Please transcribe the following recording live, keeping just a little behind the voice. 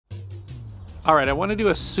All right, I want to do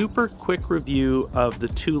a super quick review of the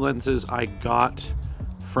two lenses I got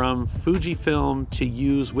from Fujifilm to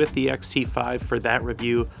use with the X-T5 for that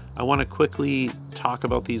review. I want to quickly talk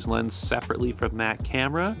about these lenses separately from that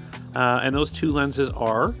camera. And those two lenses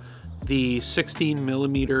are the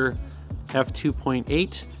 16mm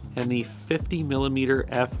f2.8 and the 50mm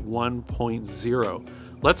f1.0.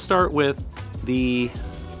 Let's start with the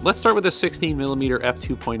 16mm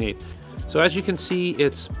f2.8. So as you can see,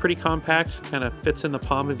 it's pretty compact, kind of fits in the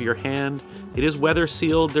palm of your hand. It is weather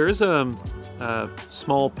sealed. There is a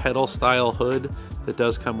small pedal style hood that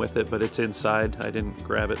does come with it, but it's inside. I didn't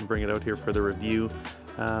grab it and bring it out here for the review.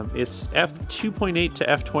 It's f2.8 to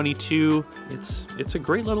f22. It's a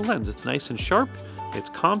great little lens. It's nice and sharp. It's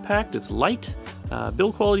compact. It's light.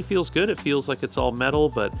 Build quality feels good. It feels like it's all metal,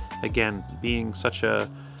 but again, being such a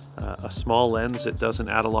small lens, it doesn't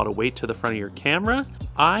add a lot of weight to the front of your camera.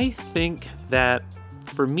 I think that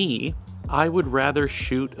for me, I would rather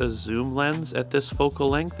shoot a zoom lens at this focal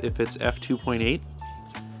length if it's f2.8.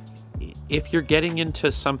 If you're getting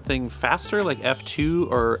into something faster like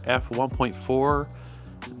f2 or f1.4,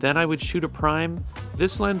 then I would shoot a prime.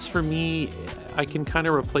 This lens for me, I can kind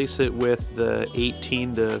of replace it with the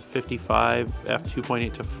 18 to 55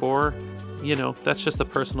 f2.8 to 4. You know, that's just a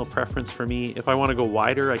personal preference for me. If I want to go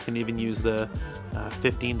wider, I can even use the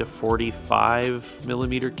 15 to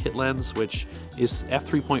 45mm kit lens, which is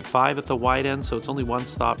f3.5 at the wide end, so it's only one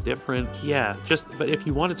stop different. Yeah, but if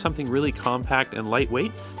you wanted something really compact and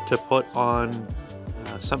lightweight to put on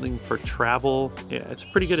something for travel, yeah, it's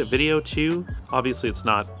pretty good at video too. Obviously,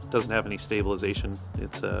 doesn't have any stabilization.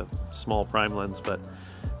 It's a small prime lens, but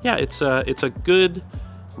yeah, it's a good,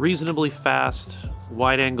 reasonably fast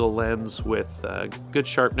wide-angle lens with good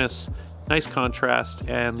sharpness, nice contrast,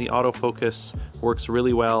 and the autofocus works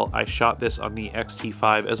really well. I shot this on the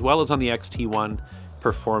X-T5 as well as on the X-T1,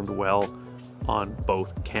 performed well on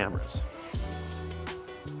both cameras.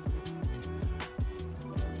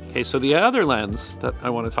 Okay, so the other lens that I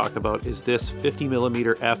want to talk about is this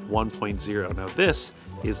 50mm f1.0. Now this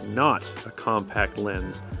is not a compact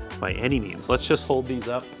lens by any means. Let's just hold these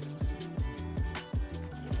up.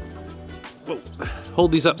 Whoa.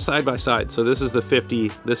 Hold these up side by side. So this is the 50,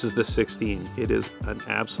 this is the 16. It is an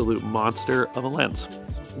absolute monster of a lens.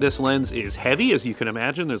 This lens is heavy, as you can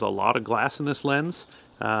imagine. There's a lot of glass in this lens.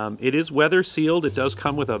 It is weather sealed. It does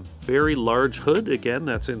come with a very large hood. Again,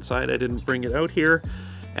 that's inside. I didn't bring it out here.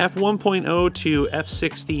 f1.0 to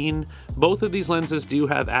f16. Both of these lenses do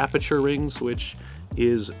have aperture rings, which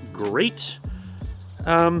is great.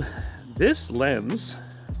 This lens,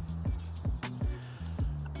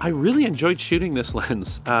 I really enjoyed shooting this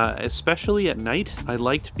lens, especially at night. I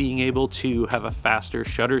liked being able to have a faster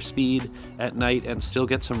shutter speed at night and still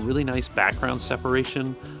get some really nice background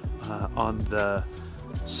separation on the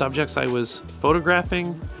subjects I was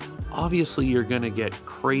photographing. Obviously, you're gonna get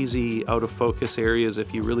crazy out of focus areas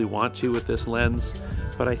if you really want to with this lens,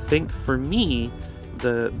 but I think for me,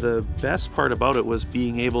 the best part about it was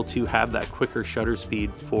being able to have that quicker shutter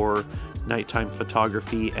speed for nighttime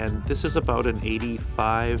photography, and this is about an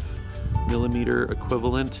 85mm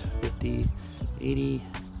equivalent, 50, 80,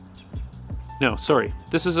 no, sorry,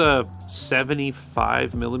 this is a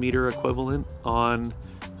 75mm equivalent on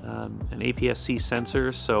an APS-C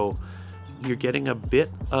sensor, so you're getting a bit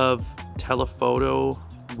of telephoto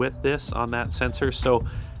with this on that sensor. So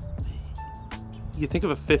you think of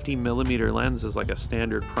a 50mm lens as like a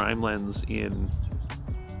standard prime lens in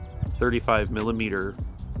 35mm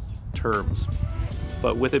terms,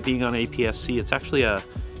 but with it being on APS-C, it's actually a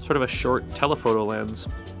sort of a short telephoto lens,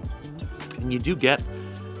 and you do get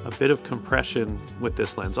a bit of compression with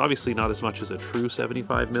this lens. Obviously not as much as a true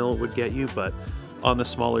 75mm would get you, but on the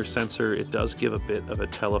smaller sensor, it does give a bit of a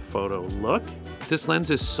telephoto look. This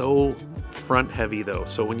lens is so front heavy though,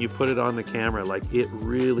 so when you put it on the camera, like, it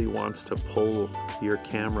really wants to pull your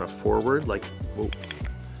camera forward. Like, whoa,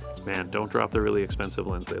 man, don't drop the really expensive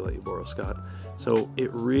lens they let you borrow, Scott. So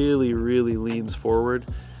it really, really leans forward.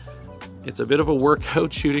 It's a bit of a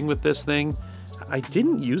workout shooting with this thing. I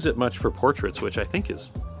didn't use it much for portraits, which I think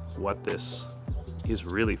is what this is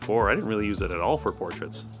really for. I didn't really use it at all for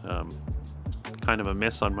portraits. Kind of a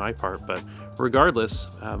miss on my part, but regardless,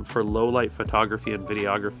 for low light photography and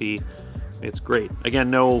videography, it's great. Again,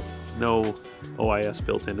 no OIS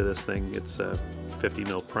built into this thing. It's a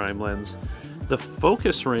 50mm prime lens. The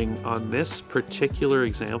focus ring on this particular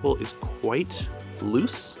example is quite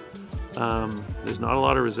loose. There's not a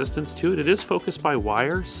lot of resistance to it. It is focused by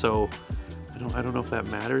wire, so I don't know if that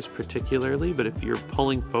matters particularly, but if you're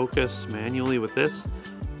pulling focus manually with this,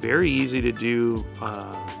 very easy to do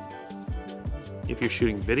if you're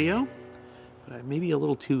shooting video. but maybe a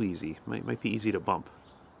little too easy. Might be easy to bump.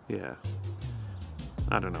 Yeah,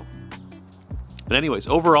 I don't know. But anyways,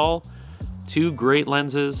 overall, two great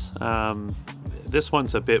lenses. This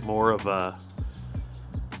one's a bit more of a,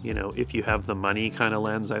 you know, if you have the money kind of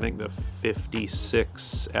lens. I think the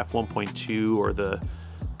 56 f1.2 or the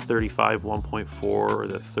 35 1.4 or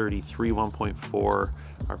the 33 1.4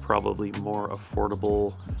 are probably more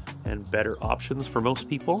affordable and better options for most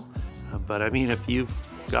people. But I mean, if you've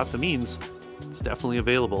got the means, it's definitely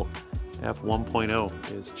available.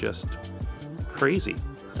 F1.0 is just crazy.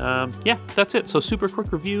 Yeah, that's it. So super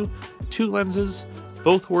quick review, two lenses,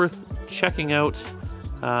 both worth checking out.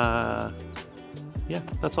 Yeah,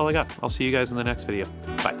 that's all I got. I'll see you guys in the next video.